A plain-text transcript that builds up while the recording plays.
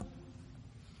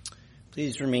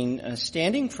Please remain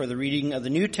standing for the reading of the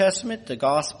New Testament, the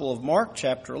Gospel of Mark,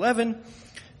 chapter 11,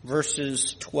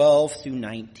 verses 12 through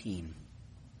 19.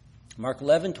 Mark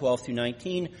 11, 12 through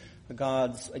 19,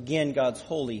 God's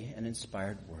holy and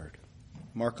inspired word.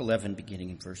 Mark 11, beginning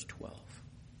in verse 12.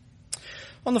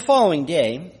 On the following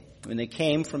day, when they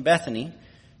came from Bethany,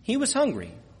 he was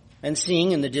hungry, and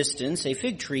seeing in the distance a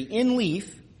fig tree in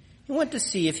leaf, he went to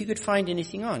see if he could find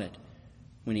anything on it.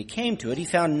 When he came to it, he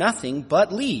found nothing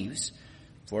but leaves,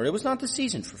 for it was not the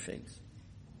season for figs.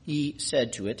 He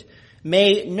said to it,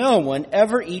 "May no one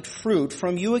ever eat fruit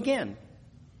from you again."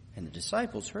 And the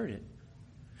disciples heard it.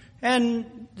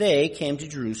 And they came to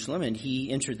Jerusalem, and he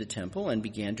entered the temple and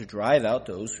began to drive out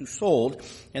those who sold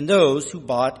and those who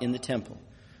bought in the temple.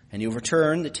 And he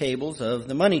overturned the tables of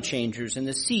the money changers and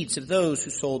the seats of those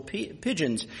who sold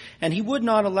pigeons, and he would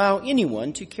not allow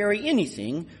anyone to carry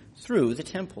anything through the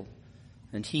temple.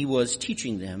 And he was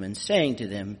teaching them and saying to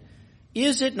them,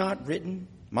 "Is it not written,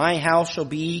 'My house shall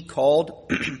be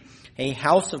called a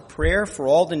house of prayer for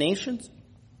all the nations'?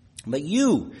 But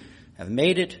you have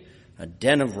made it a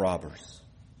den of robbers."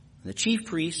 And the chief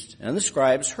priests and the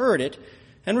scribes heard it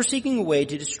and were seeking a way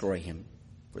to destroy him,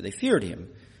 for they feared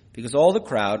him, because all the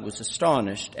crowd was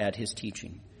astonished at his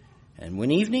teaching. And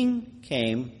when evening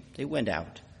came, they went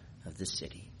out of the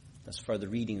city. Thus far the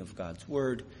reading of God's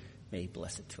word. May he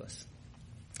bless it to us.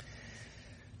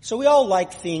 So we all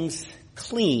like things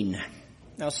clean.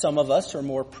 Now some of us are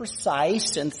more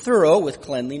precise and thorough with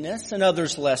cleanliness, and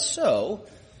others less so.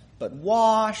 But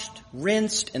washed,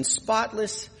 rinsed, and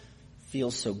spotless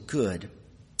feels so good.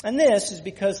 And this is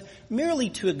because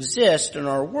merely to exist in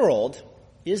our world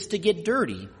is to get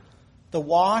dirty. The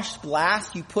washed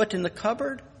glass you put in the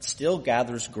cupboard still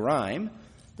gathers grime.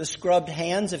 The scrubbed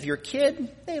hands of your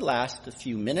kid, they last a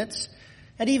few minutes.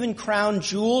 And even crown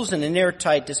jewels in an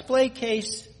airtight display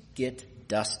case get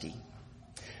dusty.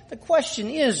 The question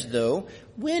is, though,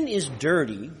 when is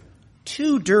dirty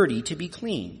too dirty to be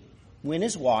clean? When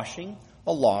is washing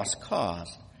a lost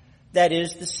cause? That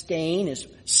is, the stain is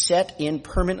set in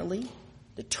permanently.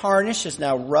 The tarnish is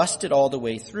now rusted all the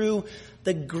way through.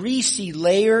 The greasy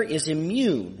layer is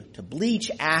immune to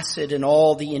bleach, acid, and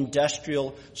all the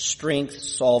industrial strength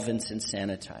solvents and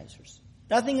sanitizers.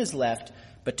 Nothing is left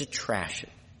but to trash it.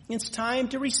 It's time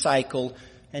to recycle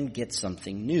and get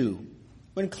something new.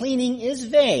 When cleaning is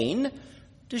vain,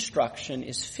 destruction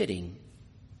is fitting.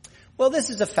 Well, this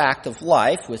is a fact of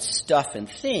life with stuff and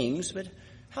things, but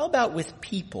how about with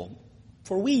people?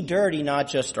 For we dirty not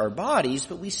just our bodies,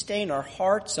 but we stain our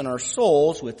hearts and our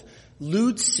souls with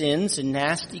lewd sins and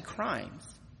nasty crimes.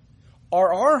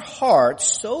 Are our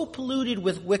hearts so polluted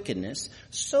with wickedness,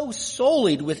 so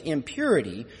sullied with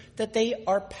impurity, that they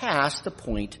are past the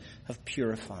point of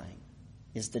purifying?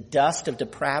 Is the dust of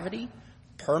depravity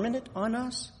permanent on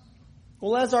us?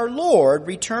 Well, as our Lord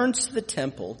returns to the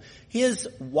temple, his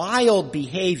wild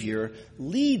behavior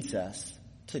leads us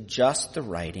to just the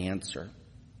right answer.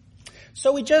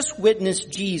 So we just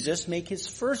witnessed Jesus make his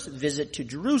first visit to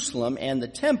Jerusalem and the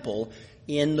temple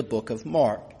in the book of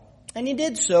Mark. And he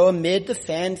did so amid the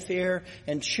fanfare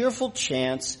and cheerful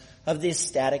chants of the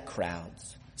ecstatic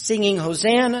crowds, singing,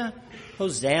 "Hosanna,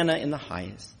 Hosanna in the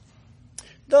highest."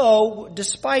 Though,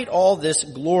 despite all this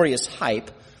glorious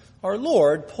hype, our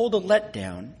Lord pulled a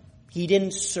letdown. He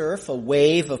didn't surf a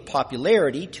wave of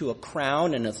popularity to a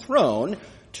crown and a throne,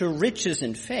 to riches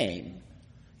and fame.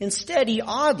 Instead, he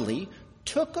oddly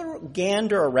took a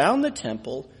gander around the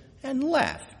temple and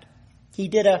left. He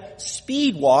did a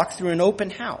speed walk through an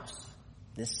open house.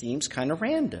 This seems kind of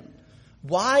random.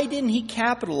 Why didn't he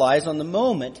capitalize on the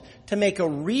moment to make a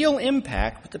real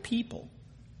impact with the people?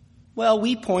 Well,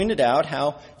 we pointed out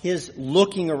how his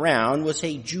looking around was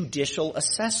a judicial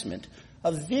assessment,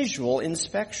 a visual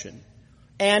inspection.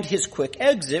 And his quick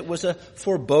exit was a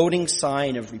foreboding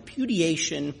sign of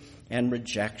repudiation and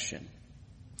rejection.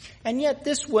 And yet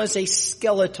this was a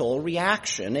skeletal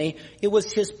reaction. It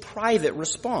was his private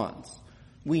response.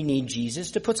 We need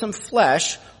Jesus to put some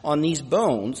flesh on these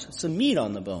bones, some meat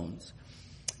on the bones.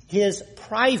 His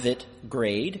private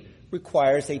grade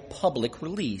requires a public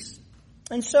release.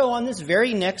 And so on this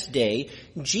very next day,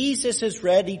 Jesus is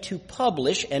ready to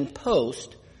publish and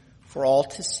post for all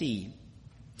to see.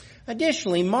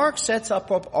 Additionally, Mark sets up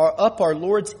our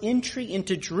Lord's entry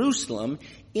into Jerusalem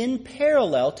in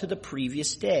parallel to the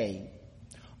previous day.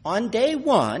 On day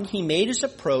one, he made his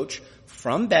approach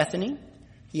from Bethany.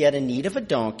 He had a need of a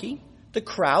donkey. The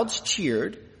crowds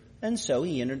cheered, and so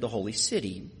he entered the holy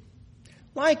city.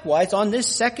 Likewise, on this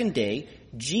second day,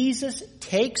 Jesus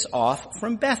takes off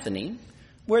from Bethany,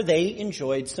 where they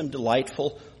enjoyed some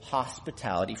delightful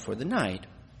hospitality for the night.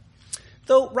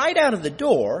 Though right out of the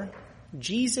door,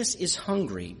 Jesus is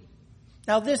hungry.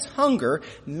 Now this hunger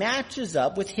matches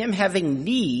up with him having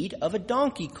need of a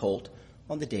donkey colt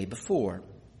on the day before.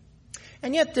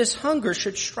 And yet this hunger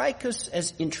should strike us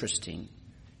as interesting.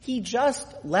 He just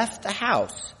left the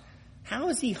house. How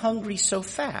is he hungry so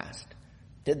fast?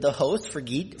 Did the host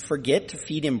forget to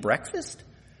feed him breakfast?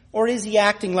 Or is he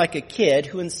acting like a kid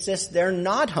who insists they're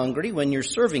not hungry when you're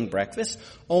serving breakfast,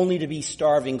 only to be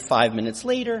starving 5 minutes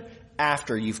later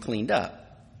after you've cleaned up?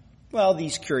 Well,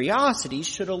 these curiosities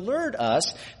should alert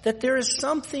us that there is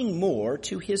something more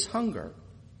to his hunger.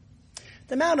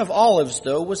 The Mount of Olives,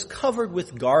 though, was covered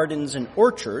with gardens and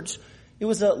orchards. It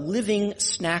was a living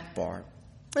snack bar.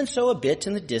 And so a bit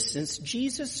in the distance,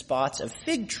 Jesus spots a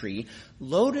fig tree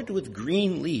loaded with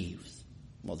green leaves.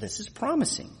 Well, this is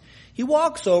promising. He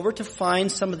walks over to find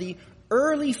some of the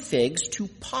early figs to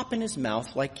pop in his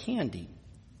mouth like candy.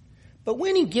 But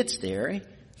when he gets there,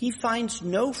 he finds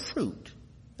no fruit.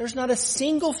 There's not a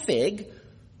single fig,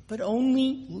 but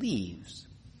only leaves.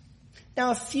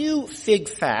 Now, a few fig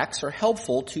facts are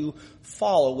helpful to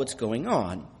follow what's going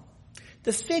on.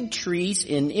 The fig trees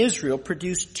in Israel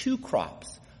produce 2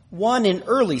 crops, one in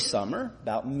early summer,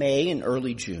 about May and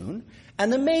early June,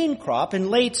 and the main crop in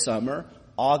late summer,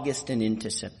 August and into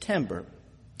September.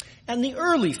 And the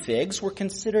early figs were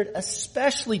considered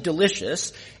especially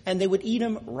delicious, and they would eat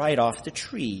them right off the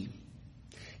tree.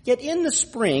 Yet in the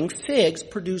spring, figs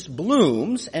produce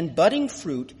blooms and budding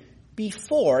fruit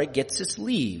before it gets its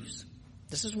leaves.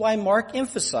 This is why Mark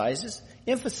emphasizes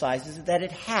that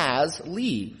it has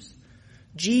leaves.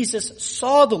 Jesus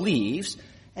saw the leaves,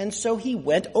 and so he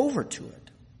went over to it.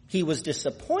 He was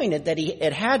disappointed that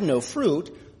it had no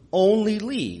fruit, only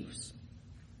leaves.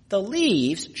 The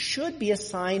leaves should be a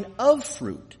sign of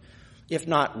fruit. If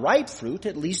not ripe fruit,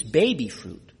 at least baby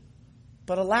fruit.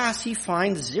 But alas, he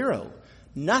finds 0.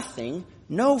 Nothing,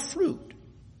 no fruit.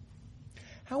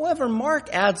 However, Mark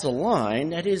adds a line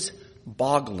that is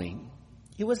boggling.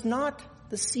 It was not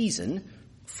the season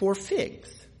for figs.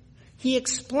 He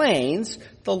explains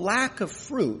the lack of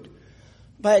fruit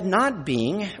by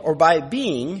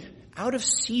being out of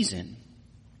season.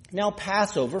 Now,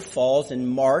 Passover falls in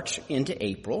March into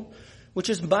April, which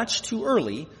is much too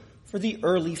early for the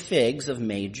early figs of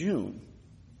May, June.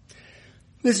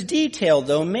 This detail,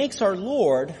 though, makes our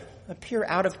Lord appear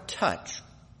out of touch.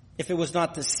 If it was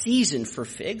not the season for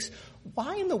figs,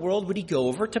 why in the world would he go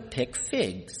over to pick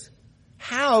figs?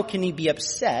 How can he be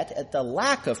upset at the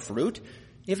lack of fruit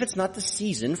if it's not the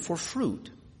season for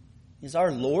fruit? Is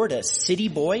our Lord a city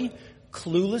boy,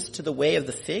 clueless to the way of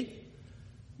the fig?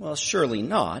 Well, surely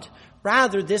not.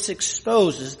 Rather, this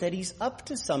exposes that he's up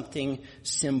to something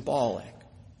symbolic.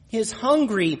 His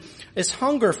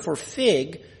hunger for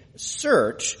fig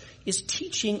search is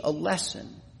teaching a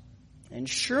lesson. And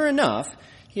sure enough,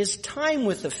 his time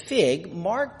with the fig,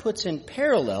 Mark puts in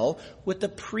parallel with the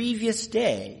previous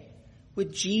day,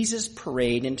 with Jesus'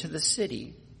 parade into the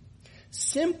city.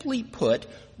 Simply put,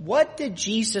 what did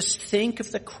Jesus think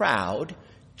of the crowd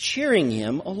cheering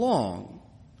him along?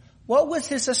 What was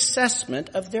his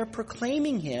assessment of their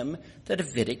proclaiming him the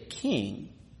Davidic king?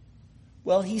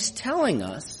 Well, he's telling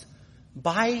us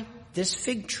by this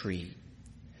fig tree.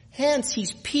 Hence,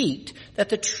 he's piqued at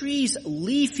the tree's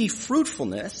leafy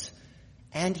fruitfulness,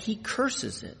 and he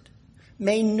curses it.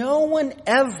 May no one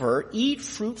ever eat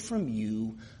fruit from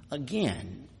you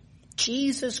again.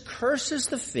 Jesus curses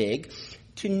the fig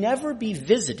to never be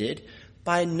visited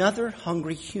by another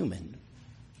hungry human.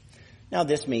 Now,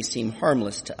 this may seem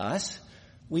harmless to us.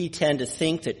 We tend to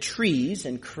think that trees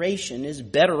and creation is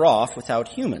better off without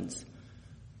humans.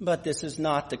 But this is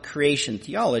not the creation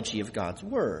theology of God's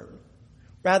Word.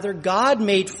 Rather, God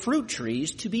made fruit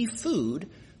trees to be food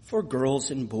for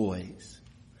girls and boys.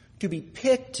 To be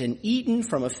picked and eaten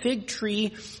from a fig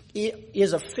tree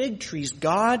is a fig tree's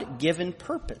God-given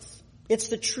purpose. It's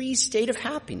the tree's state of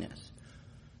happiness.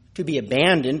 To be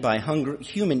abandoned by hungry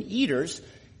human eaters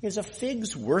is a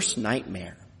fig's worst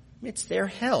nightmare. It's their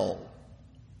hell.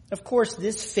 Of course,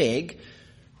 this fig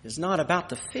is not about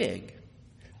the fig.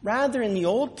 Rather, in the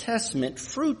Old Testament,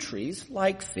 fruit trees,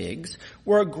 like figs,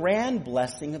 were a grand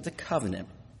blessing of the covenant.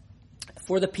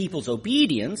 For the people's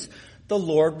obedience, the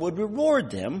Lord would reward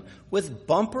them with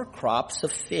bumper crops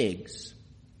of figs.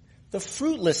 The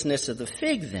fruitlessness of the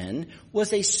fig, then,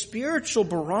 was a spiritual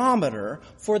barometer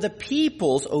for the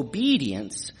people's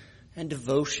obedience and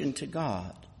devotion to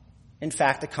God. In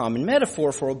fact, a common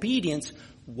metaphor for obedience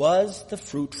was the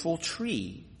fruitful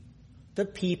tree. The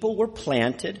people were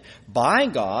planted by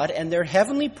God, and their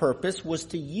heavenly purpose was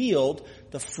to yield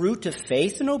the fruit of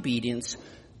faith and obedience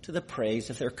to the praise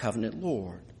of their covenant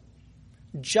Lord.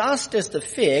 Just as the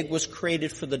fig was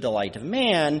created for the delight of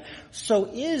man,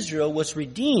 so Israel was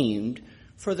redeemed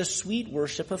for the sweet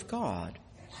worship of God.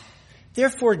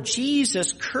 Therefore,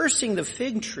 Jesus cursing the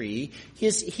fig tree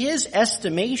is his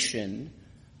estimation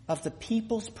of the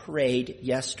people's parade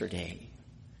yesterday.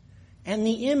 And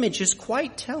the image is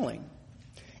quite telling.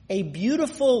 A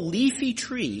beautiful leafy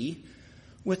tree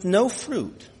with no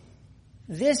fruit.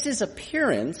 This is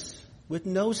appearance with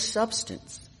no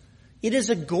substance. It is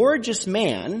a gorgeous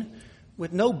man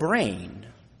with no brain.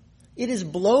 It is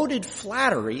bloated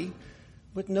flattery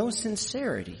with no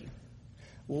sincerity.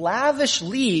 Lavish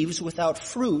leaves without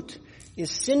fruit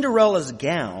is Cinderella's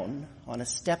gown on a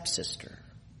stepsister.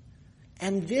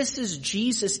 And this is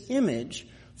Jesus' image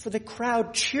for the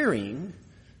crowd cheering,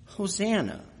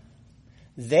 Hosanna.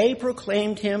 They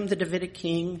proclaimed him the Davidic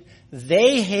king.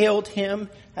 They hailed him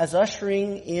as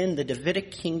ushering in the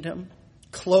Davidic kingdom.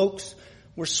 Cloaks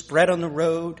were spread on the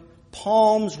road.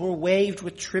 Palms were waved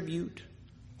with tribute.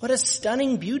 What a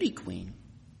stunning beauty queen.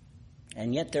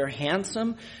 And yet their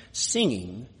handsome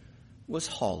singing was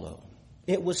hollow.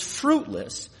 It was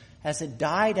fruitless as it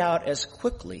died out as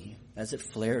quickly as it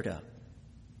flared up.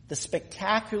 The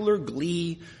spectacular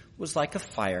glee was like a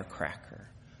firecracker,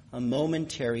 a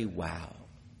momentary wow.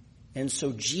 And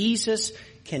so Jesus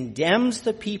condemns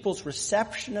the people's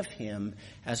reception of him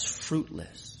as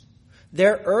fruitless.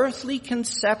 Their earthly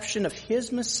conception of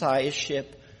his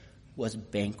messiahship was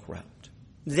bankrupt.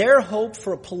 Their hope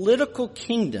for a political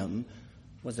kingdom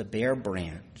was a bare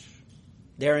branch.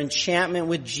 Their enchantment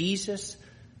with Jesus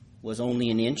was only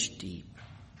an inch deep.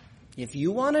 If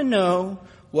you want to know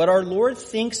what our Lord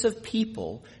thinks of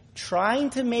people trying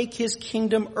to make his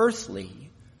kingdom earthly,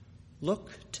 look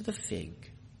to the fig.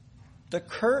 The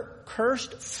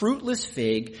cursed, fruitless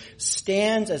fig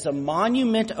stands as a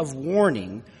monument of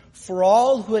warning for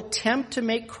all who attempt to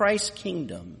make Christ's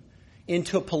kingdom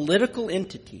into a political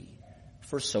entity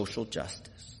for social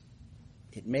justice.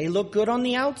 It may look good on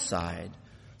the outside,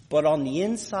 but on the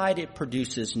inside it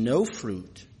produces no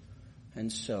fruit,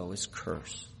 and so is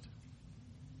cursed.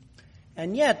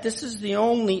 And yet, this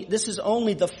is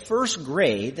only the first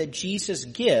grade that Jesus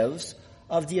gives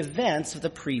of the events of the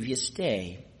previous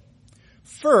day.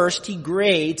 First, he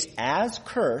grades as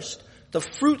cursed the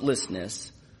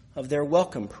fruitlessness of their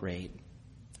welcome parade.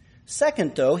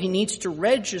 Second, though, he needs to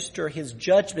register his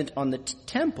judgment on the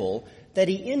temple that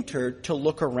he entered to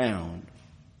look around.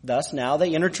 Thus, now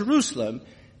they enter Jerusalem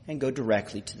and go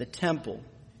directly to the temple.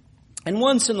 And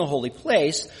once in the holy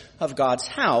place of God's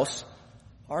house,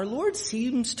 our Lord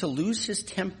seems to lose his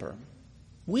temper.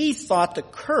 We thought the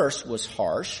curse was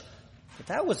harsh, but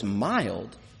that was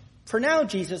mild. For now,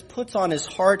 Jesus puts on his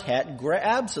hard hat,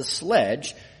 grabs a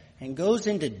sledge, and goes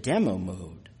into demo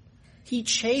mode. He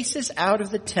chases out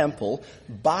of the temple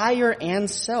buyer and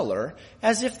seller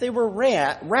as if they were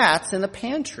rats in the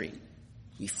pantry.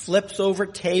 He flips over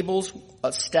tables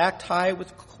stacked high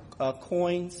with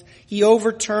coins. He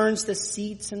overturns the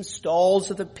seats and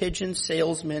stalls of the pigeon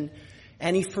salesmen,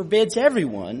 and he forbids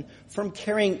everyone from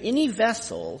carrying any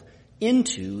vessel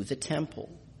into the temple.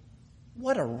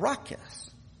 What a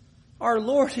ruckus. Our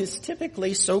Lord is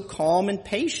typically so calm and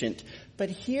patient, but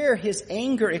here his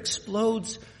anger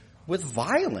explodes with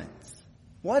violence.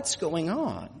 What's going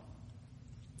on?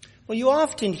 Well, you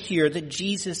often hear that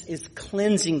Jesus is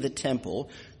cleansing the temple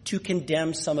to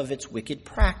condemn some of its wicked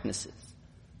practices,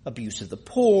 abuse of the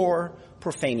poor,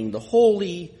 profaning the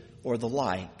holy, or the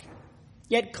like.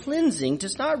 Yet cleansing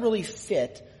does not really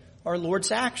fit our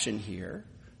Lord's action here,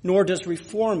 nor does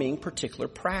reforming particular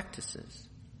practices.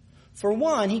 For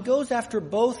one, he goes after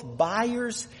both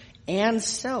buyers and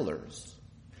sellers.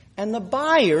 And the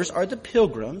buyers are the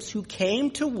pilgrims who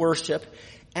came to worship,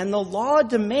 and the law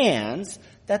demands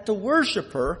that the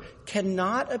worshiper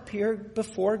cannot appear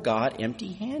before God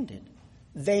empty-handed.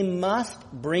 They must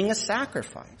bring a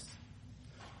sacrifice.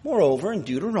 Moreover, in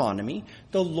Deuteronomy,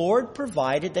 the Lord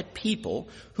provided that people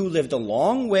who lived a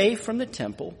long way from the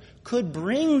temple could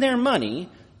bring their money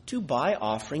to buy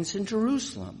offerings in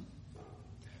Jerusalem.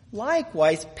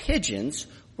 Likewise, pigeons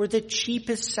were the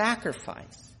cheapest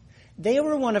sacrifice. They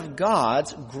were one of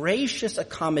God's gracious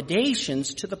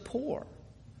accommodations to the poor.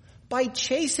 By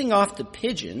chasing off the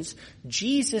pigeons,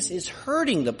 Jesus is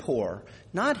hurting the poor,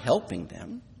 not helping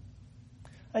them.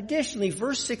 Additionally,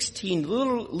 verse 16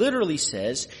 literally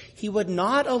says he would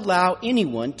not allow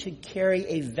anyone to carry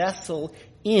a vessel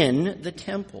in the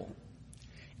temple.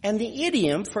 And the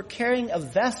idiom for carrying a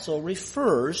vessel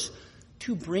refers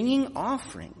to bringing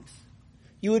offerings.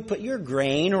 You would put your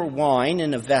grain or wine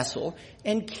in a vessel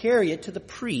and carry it to the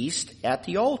priest at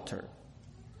the altar.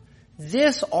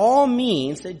 This all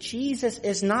means that Jesus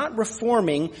is not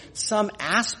reforming some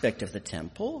aspect of the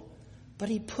temple, but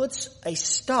he puts a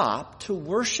stop to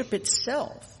worship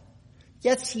itself.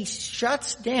 Yet he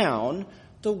shuts down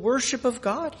the worship of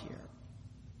God here.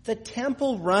 The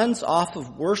temple runs off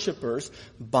of worshipers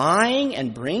buying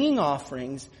and bringing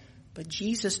offerings, but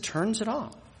Jesus turns it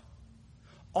off.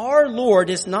 Our Lord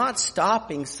is not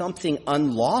stopping something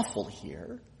unlawful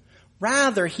here.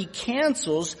 Rather, he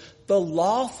cancels the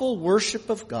lawful worship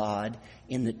of God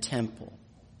in the temple.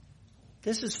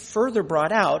 This is further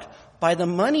brought out by the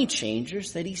money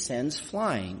changers that he sends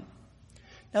flying.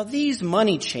 Now, these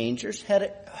money changers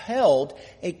had held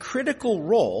a critical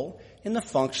role in the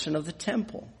function of the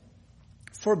temple.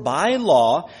 For by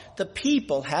law, the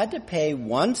people had to pay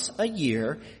once a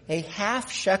year a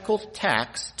half-shekel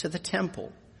tax to the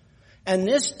temple. And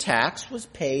this tax was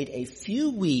paid a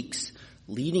few weeks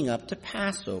leading up to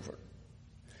Passover.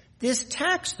 This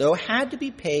tax, though, had to be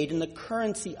paid in the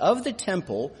currency of the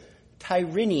temple,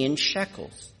 Tyrrhenian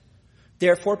shekels.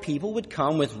 Therefore, people would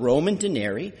come with Roman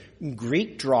denarii,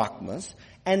 Greek drachmas,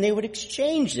 and they would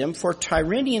exchange them for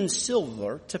Tyrrhenian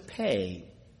silver to pay.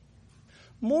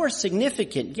 More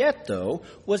significant yet, though,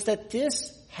 was that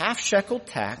this half-shekel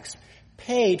tax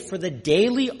paid for the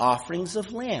daily offerings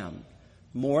of lamb,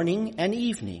 morning and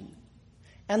evening.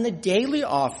 And the daily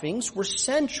offerings were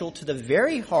central to the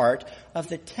very heart of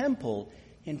the temple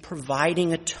in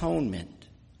providing atonement.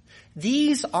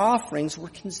 These offerings were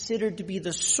considered to be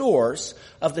the source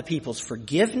of the people's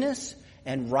forgiveness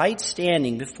and right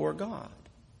standing before God.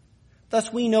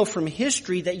 Thus, we know from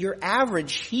history that your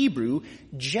average Hebrew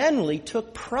generally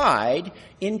took pride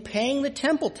in paying the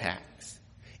temple tax.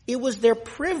 It was their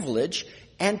privilege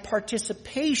and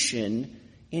participation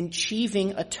in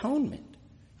achieving atonement.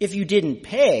 If you didn't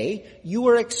pay, you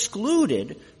were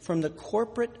excluded from the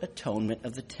corporate atonement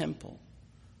of the temple.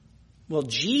 Well,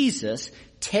 Jesus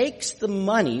takes the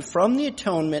money from the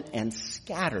atonement and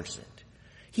scatters it.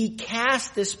 He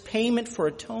casts this payment for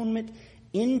atonement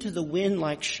into the wind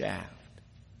like shaft.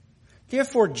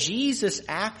 Therefore, Jesus'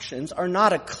 actions are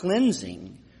not a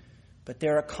cleansing, but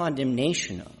they're a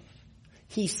condemnation of.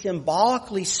 He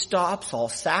symbolically stops all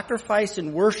sacrifice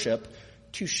and worship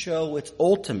to show its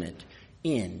ultimate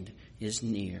end is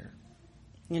near.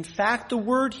 In fact, the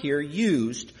word here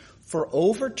used for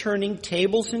overturning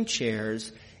tables and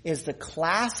chairs is the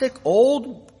classic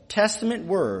Old Testament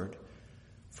word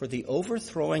for the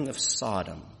overthrowing of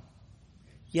Sodom.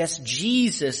 Yes,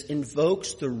 Jesus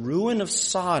invokes the ruin of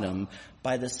Sodom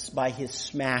by his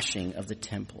smashing of the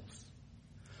temples.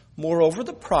 Moreover,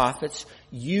 the prophets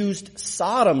used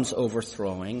Sodom's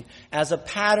overthrowing as a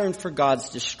pattern for God's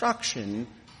destruction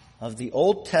of the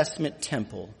Old Testament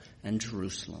temple and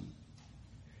Jerusalem.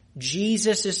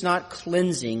 Jesus is not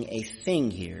cleansing a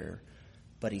thing here,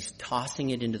 but he's tossing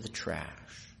it into the trash.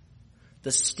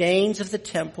 The stains of the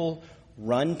temple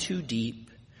run too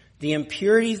deep. The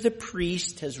impurity of the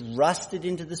priest has rusted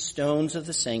into the stones of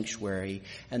the sanctuary,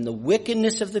 and the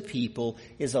wickedness of the people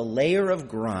is a layer of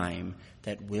grime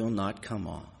that will not come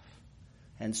off.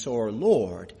 And so our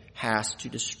Lord has to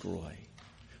destroy.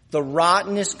 The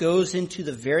rottenness goes into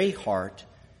the very heart.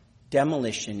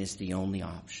 Demolition is the only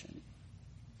option.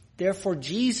 Therefore,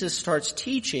 Jesus starts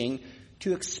teaching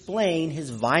to explain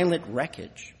his violent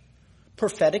wreckage.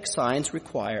 Prophetic signs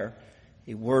require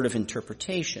a word of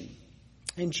interpretation.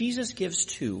 And Jesus gives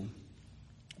two.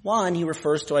 One, he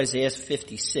refers to Isaiah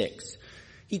 56.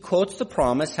 He quotes the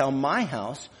promise, how my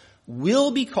house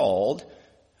will be called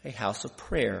a house of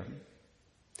prayer.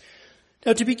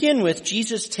 Now, to begin with,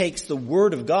 Jesus takes the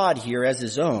word of God here as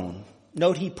his own.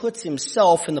 Note, he puts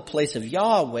himself in the place of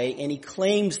Yahweh, and he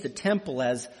claims the temple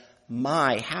as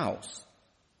my house.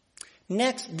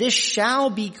 Next, this shall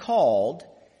be called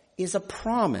is a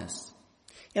promise.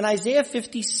 In Isaiah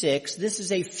 56, this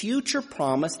is a future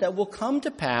promise that will come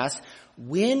to pass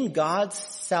when God's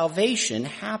salvation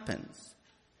happens.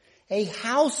 A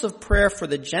house of prayer for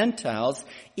the Gentiles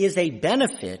is a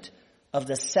benefit of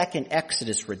the second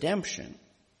Exodus redemption.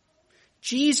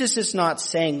 Jesus is not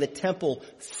saying the temple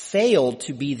failed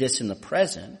to be this in the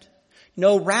present.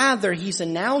 No, rather, he's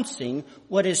announcing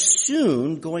what is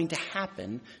soon going to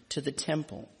happen to the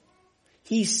temple.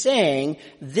 He's saying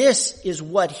this is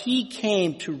what he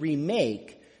came to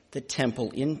remake the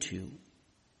temple into.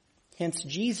 Hence,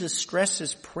 Jesus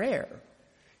stresses prayer.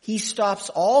 He stops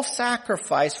all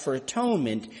sacrifice for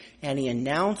atonement, and he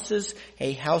announces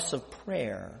a house of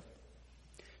prayer.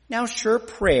 Now, sure,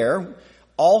 prayer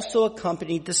also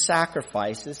accompanied the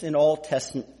sacrifices in all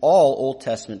Old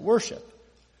Testament worship.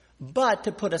 But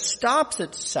to put a stop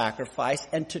to sacrifice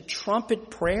and to trumpet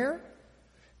prayer,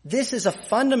 This is a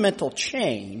fundamental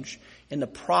change in the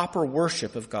proper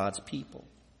worship of God's people.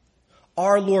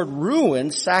 Our Lord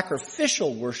ruined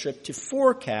sacrificial worship to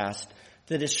forecast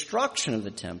the destruction of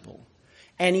the temple,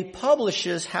 and he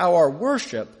publishes how our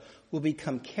worship will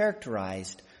become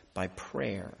characterized by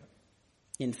prayer.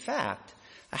 In fact,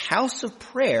 a house of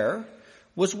prayer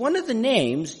was one of the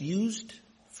names used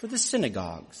for the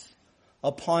synagogues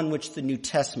upon which the New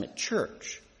Testament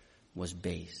church was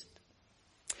based.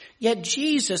 Yet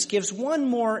Jesus gives one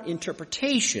more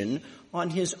interpretation on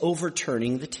his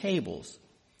overturning the tables.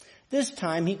 This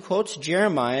time he quotes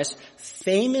Jeremiah's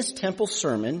famous temple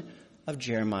sermon of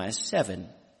Jeremiah 7.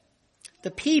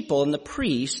 The people and the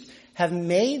priests have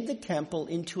made the temple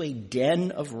into a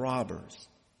den of robbers.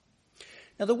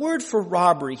 Now the word for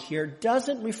robbery here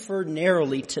doesn't refer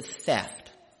narrowly to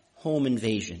theft, home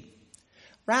invasion.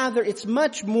 Rather, it's a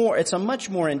much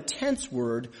more intense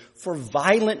word for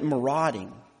violent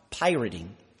marauding,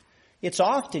 pirating. It's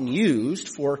often used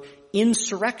for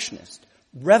insurrectionists,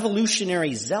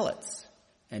 revolutionary zealots,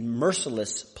 and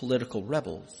merciless political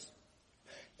rebels.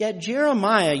 Yet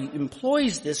Jeremiah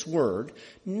employs this word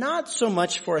not so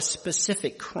much for a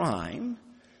specific crime,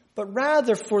 but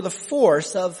rather for the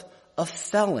force of a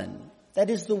felon, that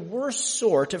is the worst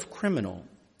sort of criminal.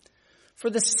 For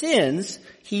the sins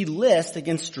he lists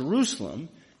against Jerusalem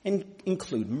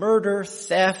include murder,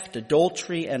 theft,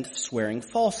 adultery, and swearing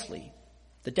falsely,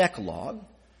 the Decalogue.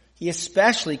 He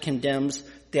especially condemns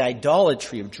the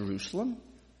idolatry of Jerusalem,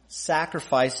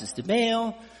 sacrifices to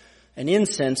Baal, and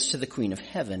incense to the Queen of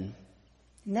Heaven.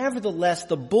 Nevertheless,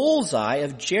 the bullseye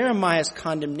of Jeremiah's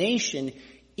condemnation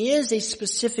is a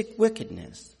specific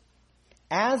wickedness.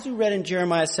 As we read in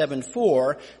Jeremiah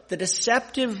 7:4, the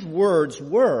deceptive words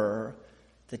were,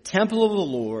 the temple of the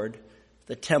Lord,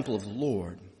 the temple of the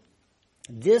Lord.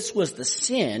 This was the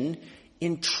sin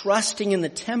in trusting in the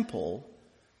temple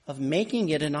of making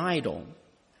it an idol.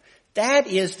 That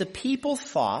is, the people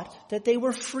thought that they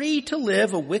were free to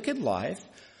live a wicked life,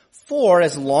 for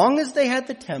as long as they had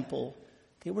the temple,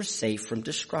 they were safe from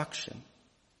destruction.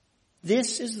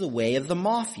 This is the way of the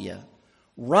mafia.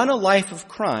 Run a life of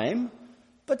crime,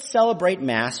 but celebrate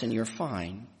Mass and you're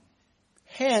fine.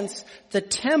 Hence, the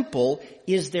temple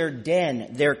is their den,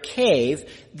 their cave,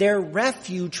 their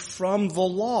refuge from the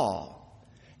law.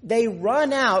 They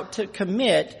run out to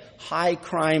commit high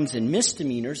crimes and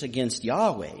misdemeanors against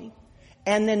Yahweh,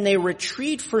 and then they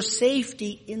retreat for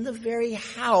safety in the very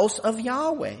house of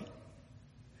Yahweh.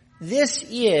 This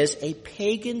is a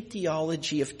pagan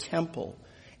theology of temple,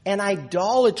 an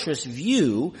idolatrous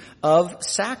view of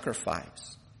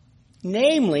sacrifice.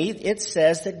 Namely, it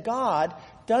says that God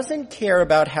doesn't care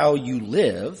about how you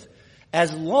live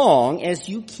as long as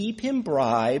you keep him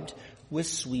bribed with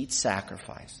sweet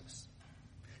sacrifices.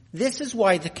 This is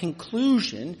why the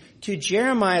conclusion to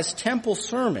Jeremiah's temple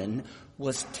sermon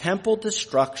was temple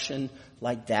destruction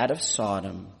like that of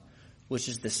Sodom, which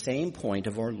is the same point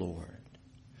of our Lord.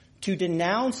 To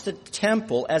denounce the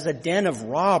temple as a den of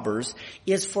robbers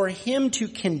is for him to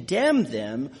condemn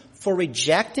them for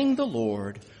rejecting the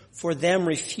Lord, for them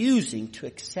refusing to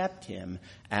accept him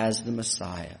as the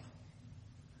Messiah.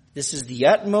 This is the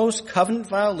utmost covenant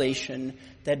violation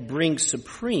that brings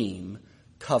supreme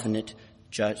covenant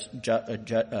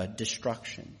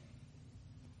destruction.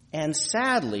 And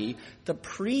sadly, the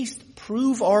priests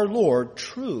prove our Lord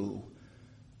true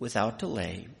without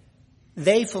delay.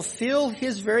 They fulfill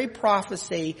his very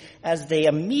prophecy as they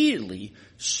immediately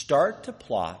start to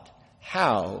plot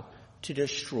how to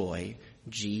destroy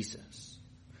Jesus.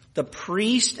 The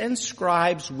priests and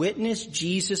scribes witness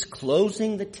Jesus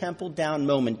closing the temple down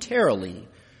momentarily,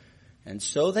 and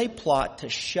so they plot to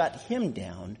shut him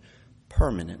down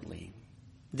permanently.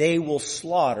 They will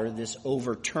slaughter this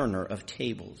overturner of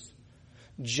tables.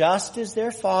 Just as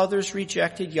their fathers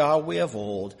rejected Yahweh of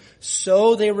old,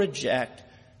 so they reject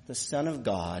the Son of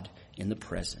God in the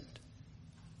present.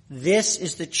 This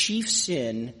is the chief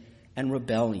sin and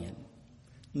rebellion.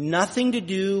 Nothing to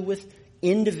do with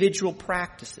individual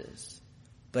practices,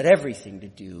 but everything to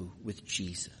do with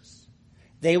Jesus.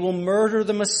 They will murder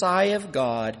the Messiah of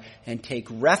God and take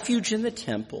refuge in the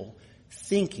temple,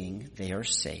 thinking they are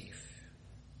safe.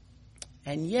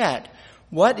 And yet,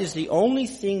 what is the only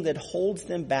thing that holds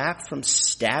them back from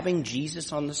stabbing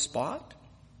Jesus on the spot?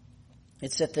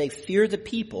 It's that they fear the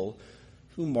people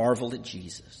who marveled at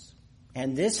Jesus.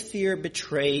 And this fear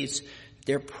betrays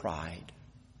their pride,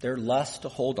 their lust to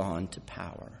hold on to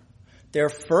power. Their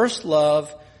first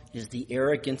love is the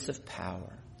arrogance of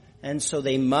power. And so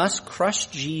they must crush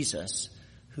Jesus,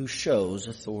 who shows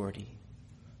authority.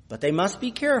 But they must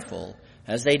be careful,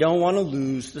 as they don't want to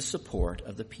lose the support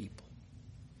of the people.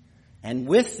 And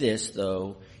with this,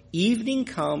 though, evening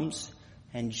comes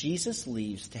and Jesus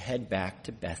leaves to head back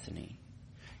to Bethany.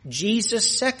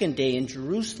 Jesus' second day in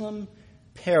Jerusalem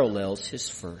parallels his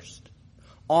first.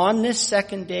 On this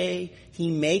second day, he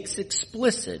makes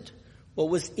explicit what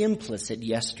was implicit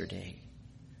yesterday.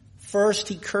 First,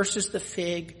 he curses the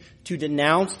fig to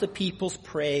denounce the people's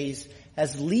praise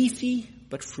as leafy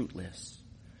but fruitless.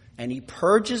 And he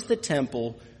purges the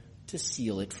temple to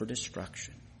seal it for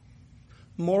destruction.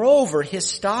 Moreover, his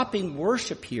stopping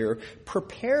worship here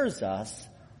prepares us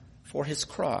for his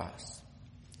cross.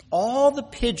 All the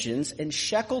pigeons and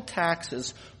shekel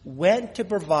taxes went to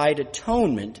provide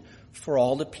atonement for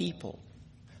all the people.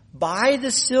 By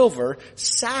the silver,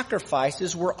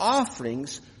 sacrifices were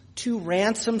offerings to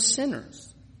ransom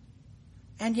sinners.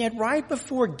 And yet right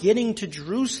before getting to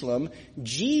Jerusalem,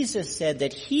 Jesus said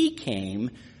that he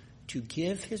came to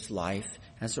give his life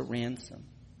as a ransom.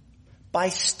 By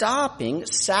stopping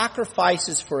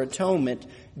sacrifices for atonement,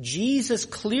 Jesus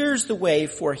clears the way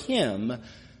for him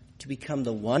to become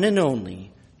the one and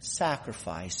only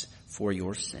sacrifice for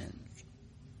your sins.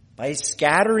 By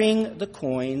scattering the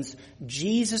coins,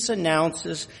 Jesus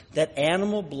announces that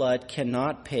animal blood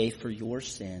cannot pay for your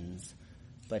sins,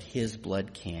 but his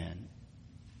blood can.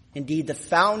 Indeed, the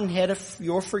fountainhead of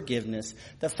your forgiveness,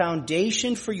 the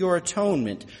foundation for your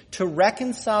atonement, to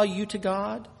reconcile you to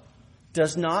God,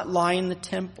 does not lie in the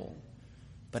temple,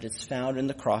 but it's found in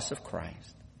the cross of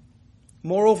Christ.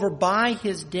 Moreover, by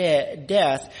his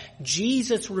death,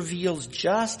 Jesus reveals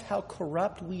just how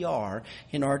corrupt we are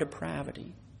in our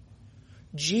depravity.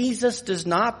 Jesus does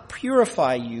not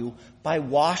purify you by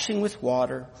washing with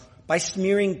water, by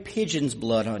smearing pigeon's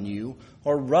blood on you,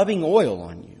 or rubbing oil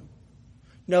on you.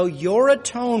 No, your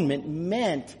atonement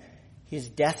meant his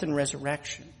death and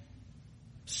resurrection.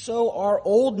 So our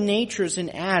old natures in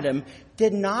Adam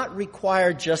did not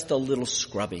require just a little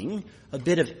scrubbing, a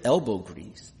bit of elbow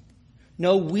grease.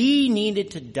 No, we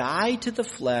needed to die to the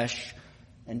flesh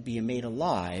and be made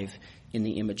alive in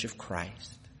the image of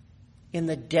Christ. In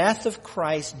the death of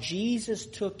Christ, Jesus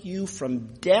took you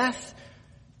from death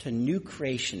to new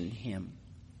creation in him.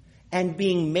 And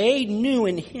being made new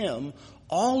in him,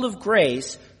 all of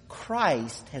grace,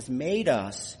 Christ has made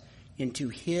us into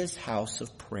his house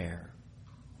of prayer.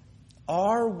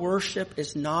 Our worship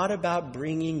is not about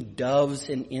bringing doves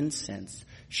and incense,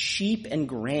 sheep and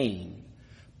grain,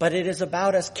 but it is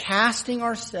about us casting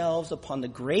ourselves upon the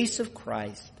grace of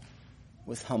Christ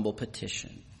with humble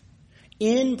petition.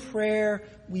 In prayer,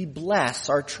 we bless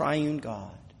our triune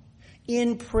God.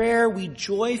 In prayer, we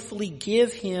joyfully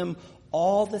give him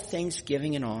all the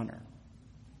thanksgiving and honor.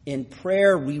 In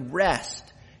prayer, we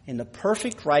rest in the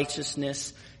perfect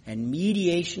righteousness and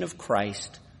mediation of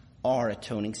Christ, our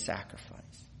atoning sacrifice.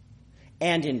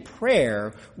 And in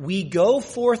prayer, we go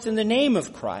forth in the name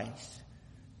of Christ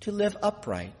to live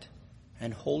upright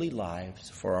and holy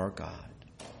lives for our God.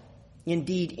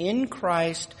 Indeed, in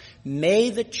Christ,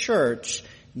 may the church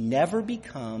never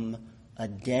become a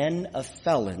den of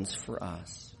felons for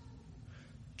us.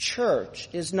 Church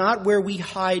is not where we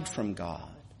hide from God,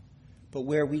 but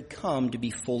where we come to be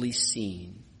fully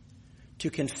seen, to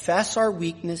confess our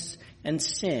weakness and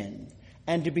sin,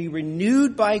 and to be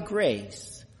renewed by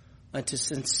grace unto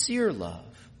sincere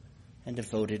love and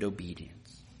devoted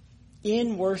obedience.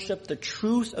 In worship, the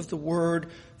truth of the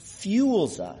word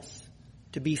fuels us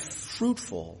to be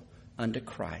fruitful unto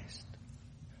Christ.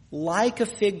 Like a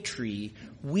fig tree,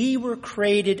 we were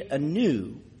created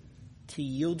anew to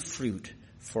yield fruit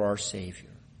for our Savior.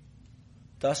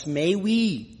 Thus may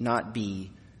we not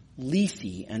be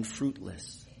leafy and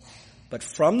fruitless, but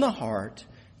from the heart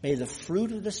may the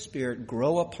fruit of the Spirit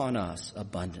grow upon us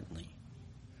abundantly.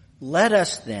 Let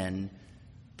us then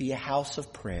be a house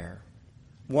of prayer,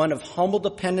 one of humble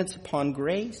dependence upon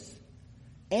grace,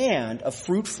 and a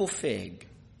fruitful fig,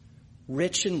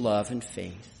 rich in love and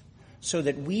faith, so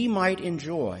that we might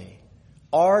enjoy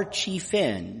our chief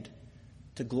end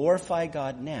to glorify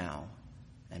God now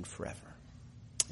and forever.